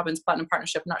Tony Robbins Platinum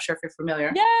Partnership. I'm not sure if you're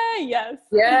familiar. Yay, yes.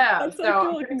 Yeah. That's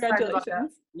so cool.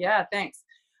 Congratulations. Yeah, thanks.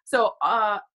 So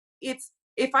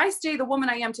if I stay the woman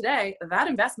I am today, that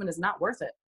investment is not worth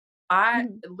it. I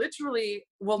literally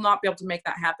will not be able to make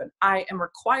that happen. I am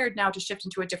required now to shift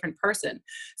into a different person.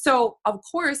 So of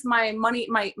course my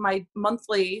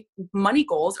monthly money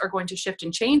goals are going to shift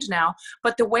and change now.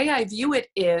 But the way I view it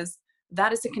is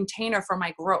that is a container for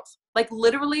my growth. Like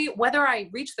literally whether I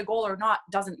reach the goal or not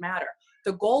doesn't matter.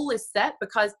 The goal is set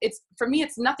because for me,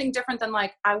 it's nothing different than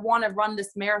like, I want to run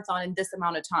this marathon in this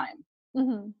amount of time.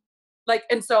 Mm-hmm. Like,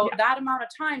 and so that amount of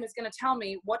time is going to tell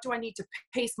me, what do I need to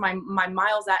pace my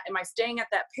miles at? Am I staying at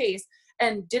that pace?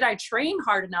 And did I train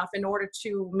hard enough in order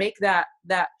to make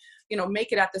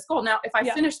make it at this goal? Now, if I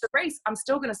finish the race, I'm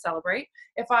still going to celebrate.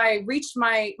 If I reached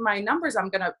my numbers, I'm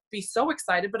going to be so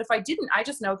excited. But if I didn't, I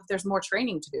just know that there's more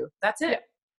training to do. That's it.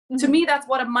 Yeah. To me, that's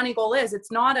what a money goal is.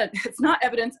 It's not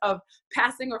evidence of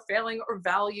passing or failing or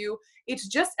value. It's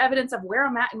just evidence of where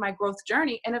I'm at in my growth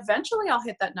journey. And eventually I'll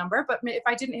hit that number. But if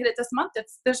I didn't hit it this month,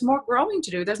 there's more growing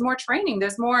to do. There's more training.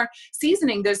 There's more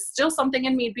seasoning. There's still something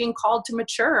in me being called to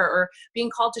mature or being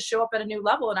called to show up at a new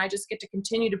level. And I just get to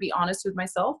continue to be honest with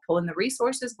myself, pull in the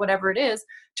resources, whatever it is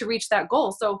to reach that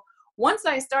goal. So once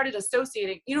I started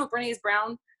associating, Brené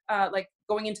Brown, like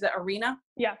going into the arena.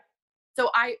 Yeah. So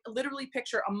I literally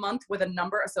picture a month with a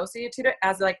number associated to it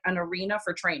as like an arena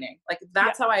for training. Like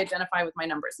that's how I identify with my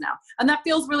numbers now. And that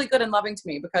feels really good and loving to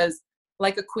me because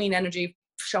like a queen energy,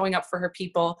 showing up for her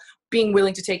people, being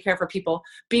willing to take care of her people,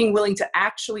 being willing to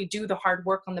actually do the hard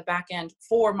work on the back end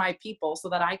for my people so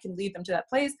that I can lead them to that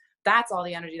place That's all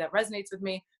the energy that resonates with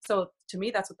me. So to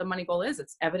me, that's what the money goal is.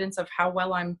 It's evidence of how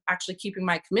well I'm actually keeping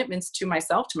my commitments to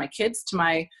myself, to my kids, to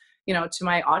my, to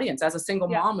my audience. As a single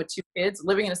mom with 2 kids,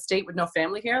 living in a state with no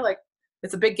family here, like,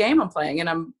 it's a big game I'm playing.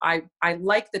 And I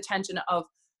like the tension of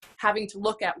having to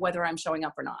look at whether I'm showing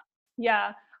up or not.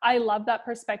 Yeah, I love that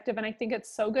perspective. And I think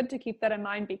it's so good to keep that in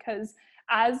mind, because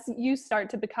as you start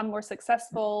to become more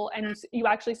successful and you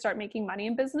actually start making money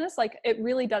in business, like, it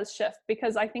really does shift.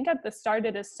 Because I think at the start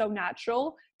it is so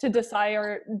natural to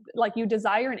desire, like, you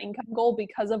desire an income goal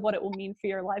because of what it will mean for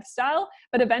your lifestyle.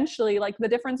 But eventually, like, the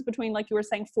difference between, like you were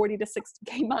saying, 40 to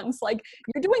 60K months, like,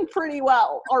 you're doing pretty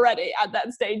well already at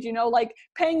that stage, like,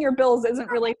 paying your bills isn't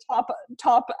really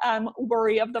top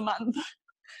worry of the month.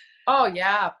 Oh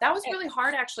yeah, that was really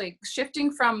hard, actually,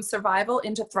 shifting from survival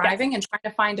into thriving and trying to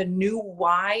find a new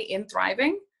why in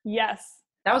thriving. Yes.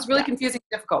 That was really confusing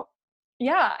and difficult.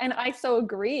 Yeah. And I so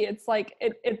agree. It's like,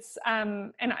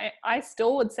 and I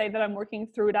still would say that I'm working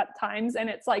through it at times. And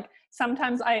it's like,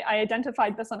 sometimes I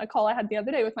identified this on a call I had the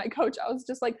other day with my coach. I was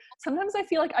just like, sometimes I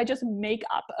feel like I just make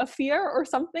up a fear or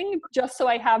something just so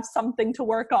I have something to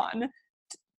work on,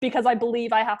 because I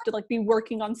believe I have to, like, be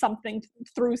working on something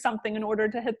through something in order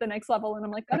to hit the next level. And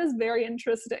I'm like, that is very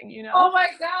interesting, Oh my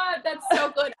God, that's so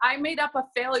good. I made up a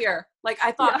failure. Like,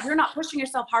 I thought, you're not pushing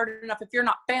yourself hard enough if you're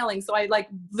not failing. So I, like,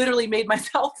 literally made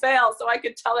myself fail so I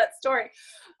could tell that story.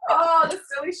 Oh, the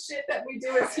silly shit that we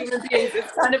do as human beings.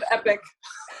 It's kind of epic.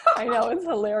 I know, it's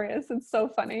hilarious. It's so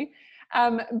funny.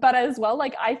 But as well,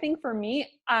 like, I think for me,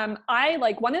 I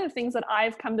like, one of the things that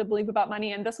I've come to believe about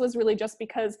money, and this was really just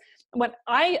because when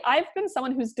I've been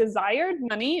someone who's desired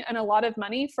money and a lot of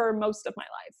money for most of my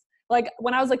life. Like,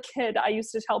 when I was a kid, I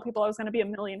used to tell people I was going to be a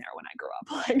millionaire when I grew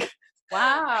up. Like,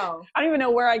 wow. I don't even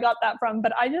know where I got that from,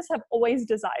 but I just have always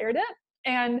desired it.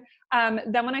 And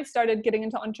then when I started getting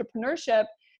into entrepreneurship,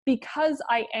 because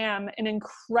I am an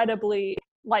incredibly,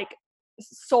 like,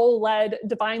 soul-led,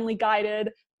 divinely guided,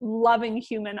 loving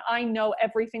human, I know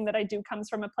everything that I do comes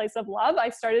from a place of love. I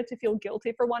started to feel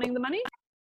guilty for wanting the money.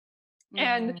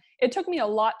 And it took me a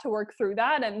lot to work through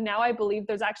that. And now I believe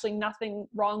there's actually nothing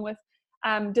wrong with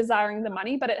desiring the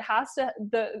money, but it has to,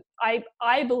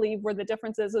 I believe where the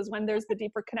difference is when there's the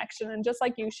deeper connection. And just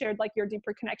like you shared, like, your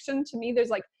deeper connection, to me, there's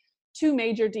like 2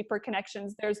 major deeper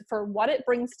connections. There's for what it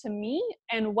brings to me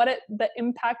and the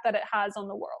impact that it has on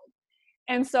the world.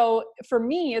 And so for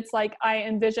me, it's like, I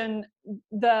envision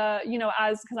because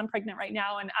I'm pregnant right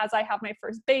now, and as I have my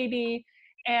first baby,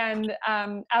 and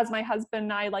as my husband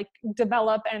and I, like,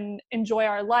 develop and enjoy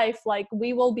our life, like,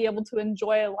 we will be able to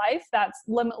enjoy a life that's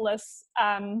limitless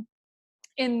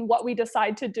in what we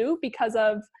decide to do, because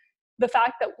of the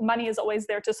fact that money is always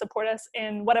there to support us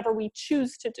in whatever we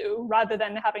choose to do, rather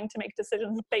than having to make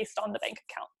decisions based on the bank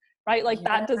account, right? Like,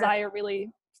 that desire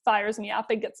really fires me up.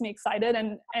 It gets me excited,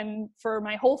 and for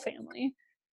my whole family.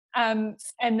 And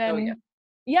then,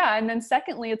 and then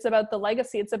secondly, it's about the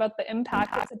legacy. It's about the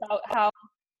impact. It's about how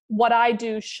what I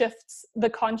do shifts the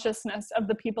consciousness of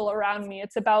the people around me.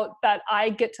 It's about that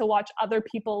I get to watch other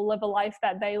people live a life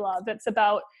that they love. It's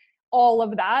about all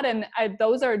of that. And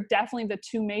those are definitely the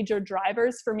 2 major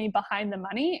drivers for me behind the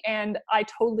money. And I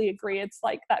totally agree. It's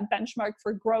like that benchmark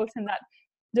for growth and that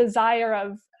desire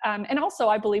of, and also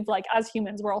I believe, like, as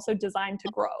humans, we're also designed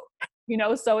to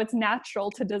grow, so it's natural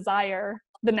to desire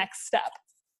the next step.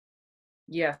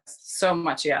 Yes, so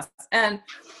much. Yes. And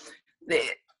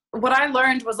what I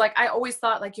learned was, like, I always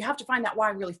thought, like, you have to find that why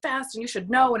really fast and you should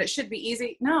know, and it should be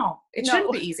easy. No, it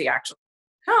shouldn't be easy, actually.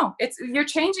 No, you're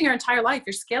changing your entire life.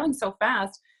 You're scaling so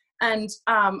fast. And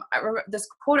I remember this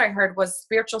quote I heard was,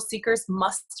 spiritual seekers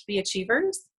must be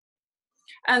achievers.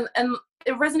 And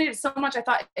it resonated so much. I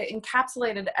thought it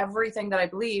encapsulated everything that I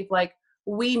believe. Like,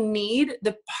 we need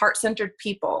the heart-centered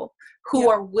people who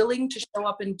are willing to show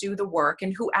up and do the work,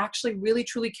 and who actually really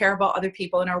truly care about other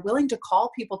people and are willing to call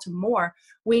people to more.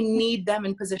 We need them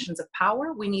in positions of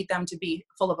power. We need them to be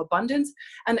full of abundance.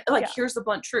 And, like, here's the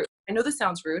blunt truth. I know this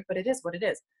sounds rude, but it is what it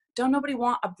is. Don't nobody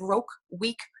want a broke,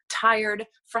 weak, tired,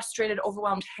 frustrated,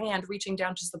 overwhelmed hand reaching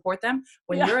down to support them.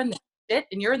 When you're in the shit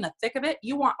and you're in the thick of it,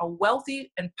 you want a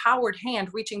wealthy, empowered hand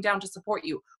reaching down to support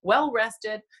you. Well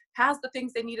rested, has the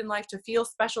things they need in life to feel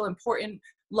special, important,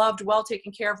 loved, well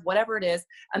taken care of, whatever it is.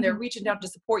 And they're reaching down to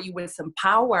support you with some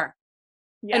power.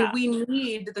 And we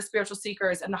need the spiritual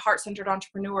seekers and the heart-centered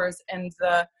entrepreneurs and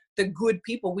the good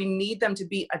people. We need them to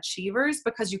be achievers,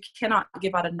 because you cannot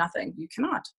give out of nothing. You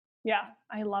cannot. Yeah,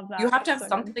 I love that. You have to have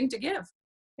something to give.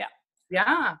 Yeah.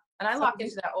 Yeah. And I lock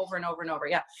into that over and over and over.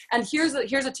 Yeah. And here's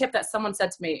a tip that someone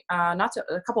said to me, a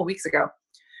couple of weeks ago.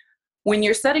 when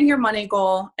you're setting your money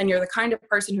goal and you're the kind of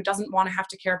person who doesn't want to have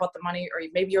to care about the money, or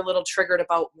maybe you're a little triggered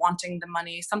about wanting the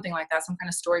money, something like that, some kind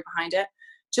of story behind it,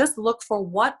 just look for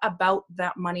what about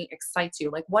that money excites you.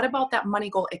 Like, what about that money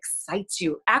goal excites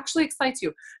you, actually excites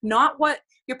you, not what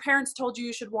your parents told you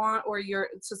you should want, or your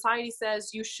society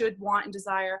says you should want and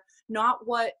desire, not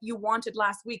what you wanted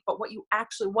last week, but what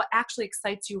actually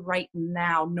excites you right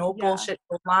now. No bullshit,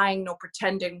 no lying, no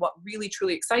pretending, what really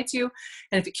truly excites you.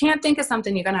 And if you can't think of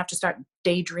something, you're going to have to start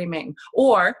daydreaming.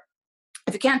 Or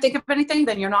if you can't think of anything,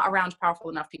 then you're not around powerful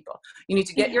enough people. You need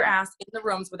to get your ass in the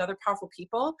rooms with other powerful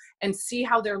people and see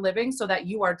how they're living, so that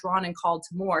you are drawn and called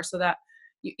to more. So that,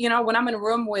 you know, when I'm in a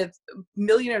room with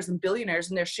millionaires and billionaires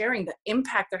and they're sharing the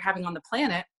impact they're having on the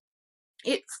planet,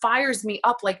 it fires me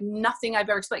up like nothing I've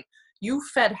ever, like, you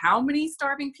fed how many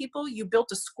starving people? You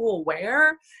built a school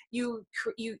where? You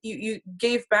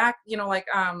gave back, you know, like,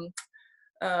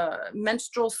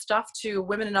 menstrual stuff to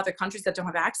women in other countries that don't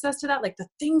have access to that. Like, the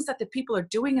things that the people are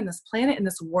doing in this planet, in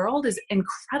this world, is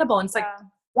incredible. And it's like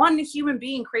one human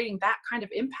being creating that kind of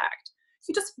impact.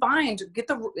 You just get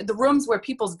the rooms where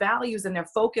people's values and their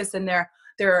focus and their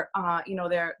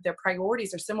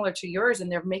priorities are similar to yours,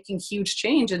 and they're making huge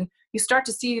change, and you start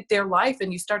to see their life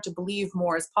and you start to believe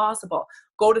more is possible.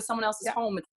 Go to someone else's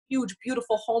home. It's a huge,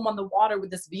 beautiful home on the water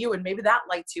with this view, and maybe that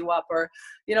lights you up. Or,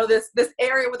 you know, this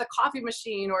area with a coffee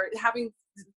machine, or having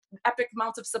epic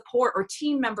amounts of support, or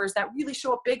team members that really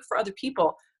show up big for other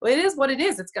people. Well, it is what it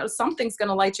is. Something's going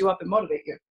to light you up and motivate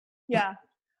you. Yeah.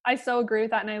 I so agree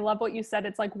with that. And I love what you said.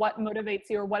 It's like, what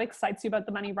motivates you or what excites you about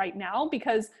the money right now?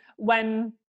 Because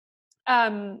when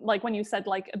you said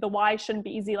like the why shouldn't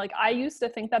be easy, like I used to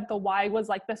think that the why was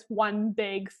like this one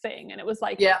big thing, and it was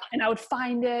like, and I would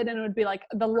find it and it would be like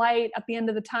the light at the end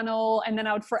of the tunnel, and then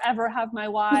I would forever have my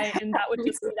why, and that would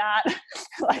just be that.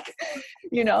 Like,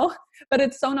 you know, but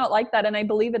it's so not like that. And I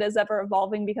believe it is ever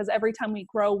evolving, because every time we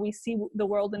grow, we see the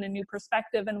world in a new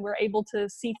perspective, and we're able to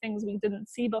see things we didn't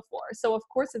see before. So of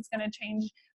course it's going to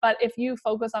change. But if you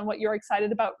focus on what you're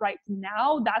excited about right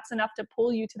now, that's enough to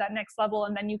pull you to that next level.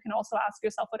 And then you can also ask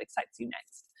yourself what excites you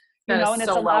next. You know, and it's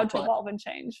allowed to evolve and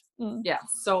change. Yeah,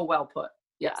 so well put.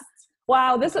 Yes.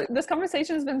 Wow, this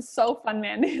conversation has been so fun,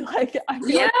 Mandy. Like, I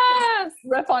feel like I can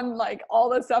riff on like all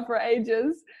this stuff for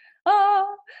ages.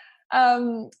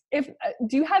 Do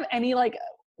you have any like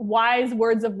wise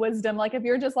words of wisdom? Like, if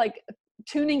you're just like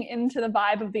tuning into the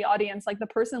vibe of the audience, like the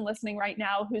person listening right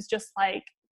now who's just like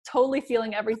totally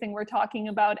feeling everything we're talking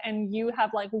about, and you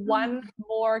have like one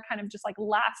more kind of just like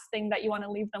last thing that you want to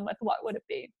leave them with, what would it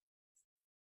be?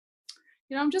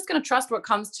 You know, I'm just going to trust what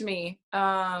comes to me.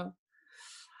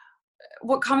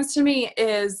 What comes to me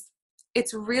is,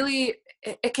 it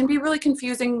can be really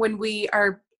confusing when we've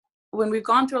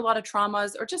gone through a lot of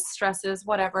traumas or just stresses,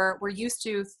 whatever. We're used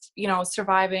to, you know,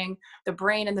 surviving. The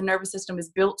brain and the nervous system is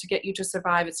built to get you to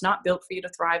survive. It's not built for you to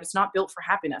thrive. It's not built for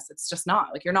happiness. It's just not.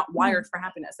 Like, you're not wired for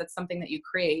happiness. That's something that you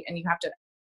create, and you have to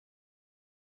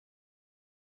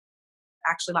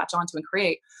actually latch onto and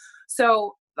create.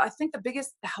 So I think the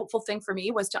biggest helpful thing for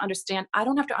me was to understand, I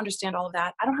don't have to understand all of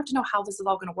that. I don't have to know how this is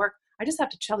all going to work. I just have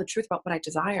to tell the truth about what I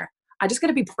desire. I just got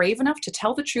to be brave enough to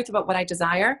tell the truth about what I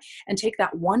desire and take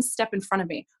that one step in front of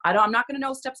me. I'm not going to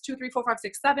know steps 2, 3, 4, 5,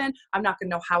 6, 7. I'm not going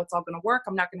to know how it's all going to work.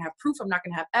 I'm not going to have proof. I'm not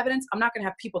going to have evidence. I'm not going to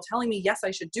have people telling me, yes, I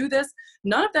should do this.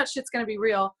 None of that shit's going to be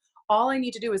real. All I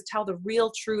need to do is tell the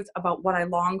real truth about what I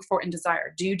long for and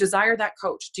desire. Do you desire that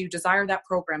coach? Do you desire that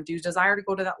program? Do you desire to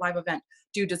go to that live event?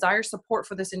 Do you desire support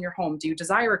for this in your home? Do you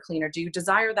desire a cleaner? Do you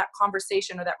desire that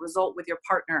conversation or that result with your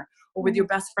partner or with your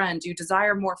best friend? Do you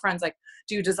desire more friends? Like,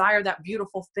 do you desire that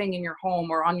beautiful thing in your home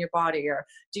or on your body? Or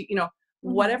do you know,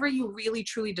 whatever you really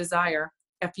truly desire,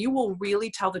 if you will really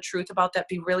tell the truth about that,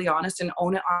 be really honest and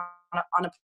own it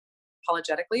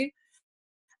unapologetically,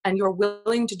 and you're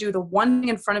willing to do the one thing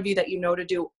in front of you that you know to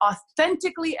do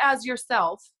authentically as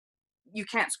yourself, you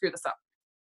can't screw this up.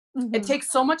 It takes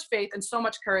so much faith and so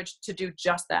much courage to do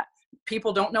just that.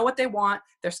 People don't know what they want.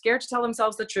 They're scared to tell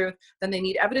themselves the truth. Then they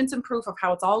need evidence and proof of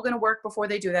how it's all going to work before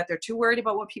they do that. They're too worried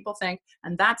about what people think.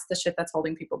 And that's the shit that's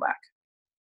holding people back.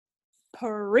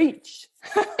 Preach.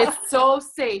 It's so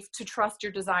safe to trust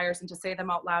your desires and to say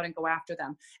them out loud and go after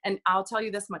them. And I'll tell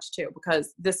you this much too,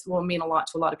 because this will mean a lot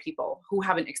to a lot of people who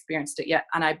haven't experienced it yet.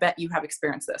 And I bet you have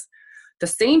experienced this. The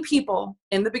same people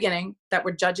in the beginning that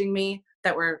were judging me,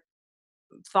 that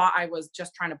thought I was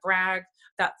just trying to brag,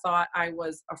 that thought I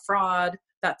was a fraud,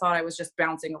 that thought I was just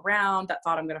bouncing around, that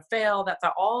thought I'm going to fail, that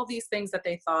thought all these things that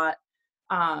they thought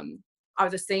are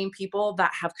the same people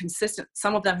that have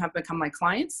some of them have become my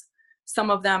clients.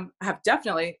 Some of them have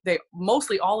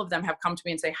mostly all of them have come to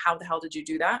me and say, how the hell did you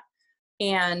do that?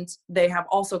 And they have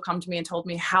also come to me and told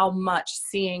me how much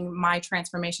seeing my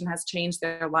transformation has changed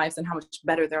their lives and how much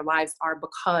better their lives are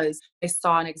because they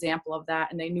saw an example of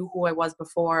that and they knew who I was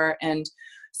before. And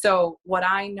so what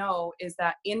I know is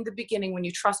that in the beginning, when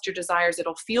you trust your desires,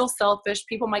 it'll feel selfish.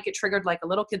 People might get triggered like a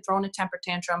little kid throwing a temper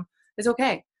tantrum. It's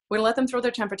okay. We're going to let them throw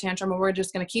their temper tantrum, and we're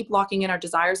just going to keep locking in our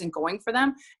desires and going for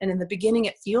them. And in the beginning,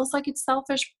 it feels like it's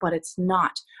selfish, but it's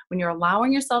not. When you're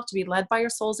allowing yourself to be led by your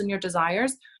souls and your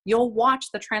desires, you'll watch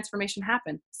the transformation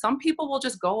happen. Some people will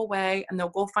just go away and they'll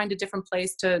go find a different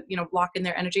place to, lock in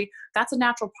their energy. That's a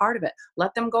natural part of it.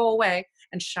 Let them go away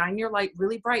and shine your light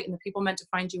really bright, and the people meant to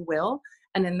find you will.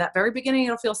 And in that very beginning,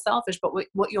 it'll feel selfish, but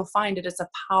what you'll find it is a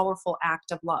powerful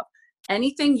act of love.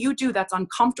 Anything you do that's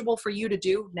uncomfortable for you to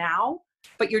do now,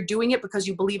 but you're doing it because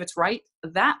you believe it's right,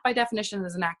 that by definition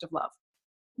is an act of love.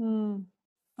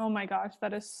 Oh my gosh,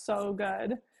 that is so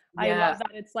good. Yeah. I love that.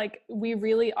 It's like we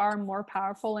really are more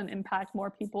powerful and impact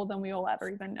more people than we will ever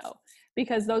even know,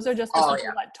 because those are just the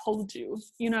people that told you,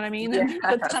 you know what I mean? And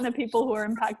there's a ton of people who are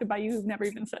impacted by you who've never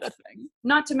even said a thing.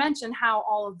 Not to mention how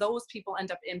all of those people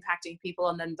end up impacting people,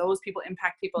 and then those people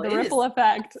impact people. The ripple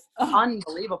effect.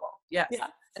 Unbelievable. Yes. Yeah.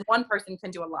 And one person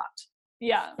can do a lot.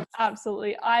 Yeah,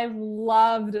 absolutely. I've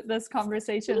loved this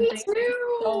conversation. Thank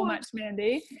you so much,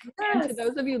 Mandy. Yes. And to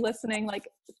those of you listening,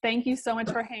 thank you so much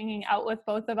for hanging out with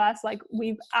both of us.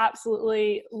 We've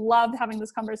absolutely loved having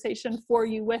this conversation for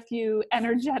you, with you,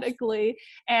 energetically.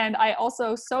 And I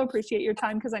also so appreciate your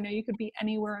time, because I know you could be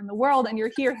anywhere in the world and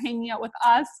you're here hanging out with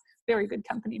us. Very good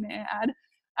company, may I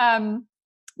add.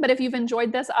 But if you've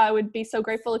enjoyed this, I would be so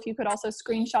grateful if you could also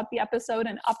screenshot the episode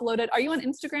and upload it. Are you on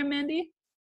Instagram, Mandy?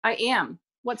 I am.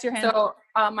 What's your handle?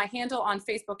 So my handle on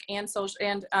Facebook and social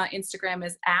and Instagram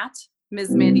is at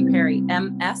Ms. Mandy Perry,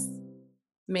 MS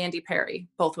Mandy Perry,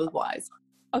 both with Y's.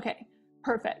 Okay,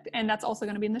 perfect. And that's also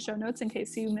going to be in the show notes in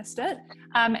case you missed it.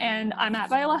 And I'm at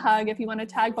Viola Hug. If you want to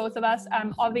tag both of us,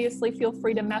 obviously feel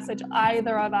free to message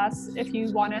either of us if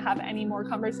you want to have any more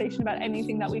conversation about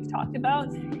anything that we've talked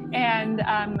about. And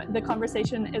the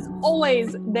conversation is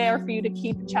always there for you to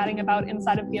keep chatting about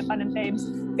inside of the Abundant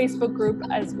Babes Facebook group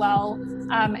as well.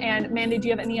 And Mandy, do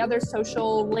you have any other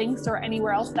social links or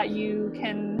anywhere else that you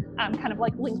can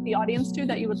link the audience to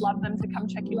that you would love them to come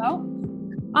check you out?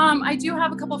 I do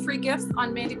have a couple free gifts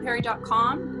on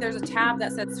mandyperry.com. There's a tab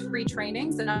that says free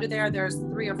trainings, and under there's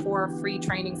 3 or 4 free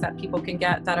trainings that people can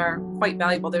get that are quite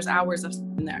valuable. There's hours of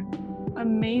in there.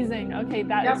 Amazing. Okay,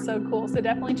 that is so cool. So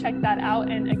definitely check that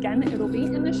out. And again, it'll be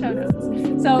in the show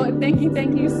notes. So thank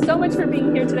you so much for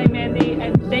being here today, Mandy.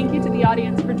 And thank you to the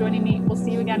audience for joining me. We'll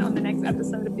see you again on the next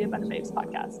episode of the Abundant Babes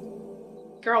podcast.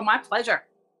 Girl, my pleasure.